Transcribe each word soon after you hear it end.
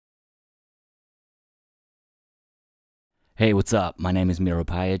Hey, what's up? My name is Miro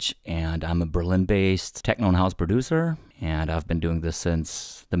Pajic, and I'm a Berlin-based techno and house producer, and I've been doing this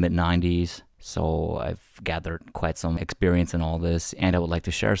since the mid-90s, so I've gathered quite some experience in all this, and I would like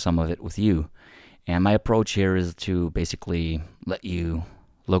to share some of it with you. And my approach here is to basically let you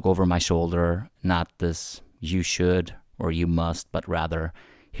look over my shoulder, not this you should or you must, but rather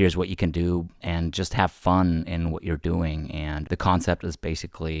here's what you can do, and just have fun in what you're doing. And the concept is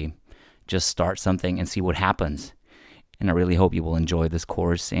basically just start something and see what happens. And I really hope you will enjoy this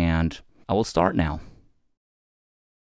course, and I will start now.